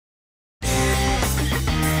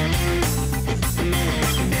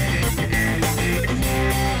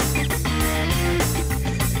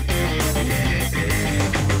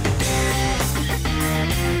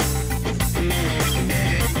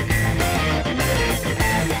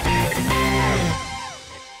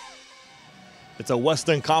It's a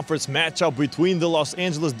Western Conference matchup between the Los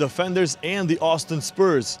Angeles Defenders and the Austin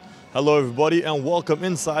Spurs. Hello everybody and welcome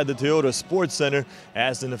inside the Toyota Sports Center,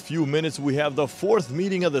 as in a few minutes we have the fourth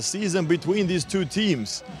meeting of the season between these two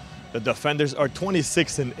teams. The Defenders are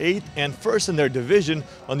 26-8 and first in their division.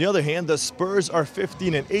 On the other hand, the Spurs are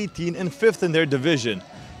 15-18 and fifth in their division.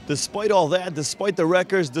 Despite all that, despite the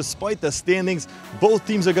records, despite the standings, both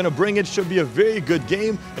teams are going to bring it. Should be a very good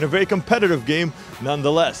game and a very competitive game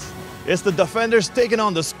nonetheless. It's the Defenders taking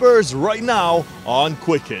on the Spurs right now on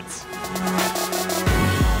Quick Hits.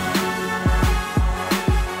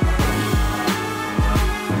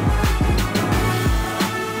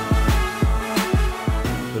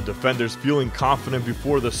 The Defenders feeling confident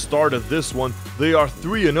before the start of this one. They are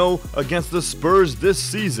 3-0 against the Spurs this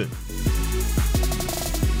season.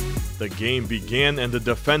 The game began and the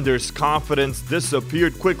Defenders' confidence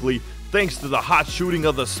disappeared quickly thanks to the hot shooting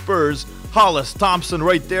of the Spurs. Hollis Thompson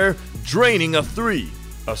right there draining a three.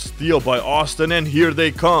 A steal by Austin, and here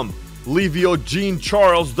they come. Livio Jean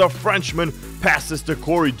Charles, the Frenchman, passes to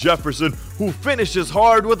Corey Jefferson, who finishes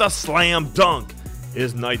hard with a slam dunk.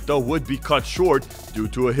 His night though would be cut short due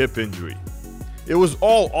to a hip injury. It was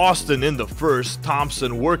all Austin in the first.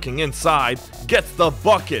 Thompson working inside, gets the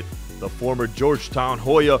bucket. The former Georgetown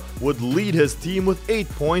Hoya would lead his team with 8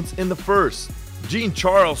 points in the first. Jean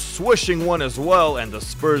Charles swishing one as well, and the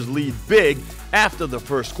Spurs lead big after the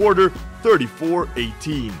first quarter,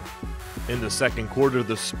 34-18. In the second quarter,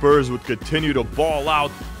 the Spurs would continue to ball out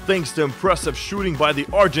thanks to impressive shooting by the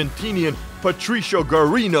Argentinian Patricio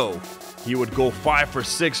Garino. He would go 5 for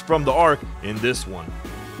 6 from the arc in this one.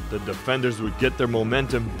 The Defenders would get their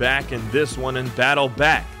momentum back in this one and battle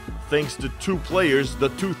back, thanks to two players, the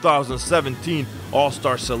 2017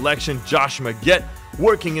 All-Star selection Josh Magette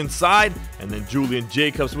working inside, and then Julian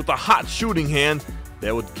Jacobs with a hot shooting hand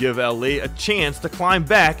that would give LA a chance to climb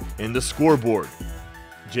back in the scoreboard.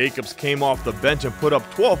 Jacobs came off the bench and put up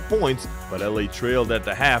 12 points, but LA trailed at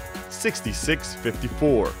the half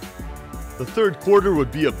 66-54. The third quarter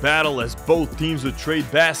would be a battle as both teams would trade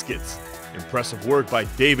baskets. Impressive work by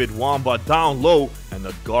David Wamba down low, and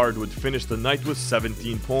the guard would finish the night with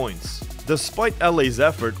 17 points. Despite LA's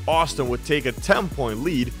effort, Austin would take a 10-point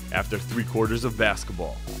lead after 3 quarters of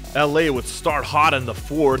basketball. LA would start hot in the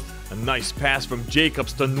fourth. A nice pass from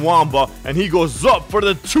Jacobs to Nwamba, and he goes up for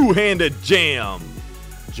the two-handed jam.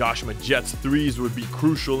 Josh Magette's threes would be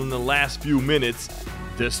crucial in the last few minutes.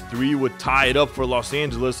 This three would tie it up for Los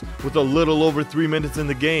Angeles with a little over 3 minutes in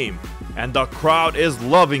the game, and the crowd is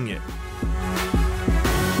loving it.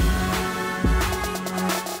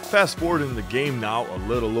 Fast forward in the game now, a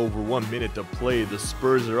little over 1 minute to play. The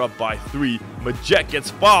Spurs are up by 3. Magette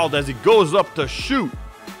gets fouled as he goes up to shoot.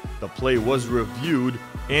 The play was reviewed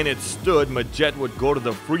and it stood. Magette would go to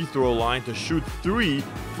the free throw line to shoot 3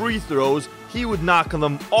 free throws. He would knock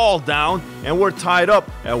them all down, and we're tied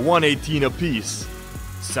up at 118 apiece.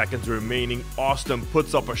 Seconds remaining, Austin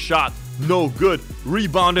puts up a shot, no good.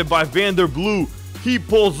 Rebounded by Vanderblue. He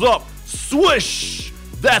pulls up, swish!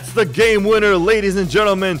 That's the game winner, ladies and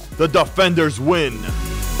gentlemen. The Defenders win.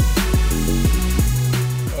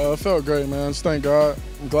 It felt great, man. Just thank God.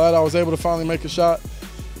 I'm glad I was able to finally make a shot.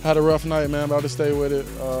 Had a rough night, man, but I just stayed with it,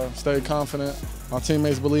 stayed confident. My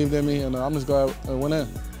teammates believed in me, and I'm just glad it went in.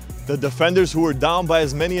 The Defenders, who were down by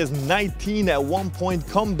as many as 19 at one point,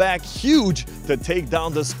 come back huge to take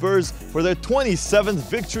down the Spurs for their 27th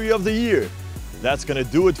victory of the year. That's going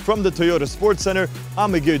to do it from the Toyota Sports Center.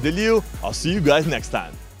 I'm Miguel DeLeo. I'll see you guys next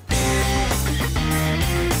time.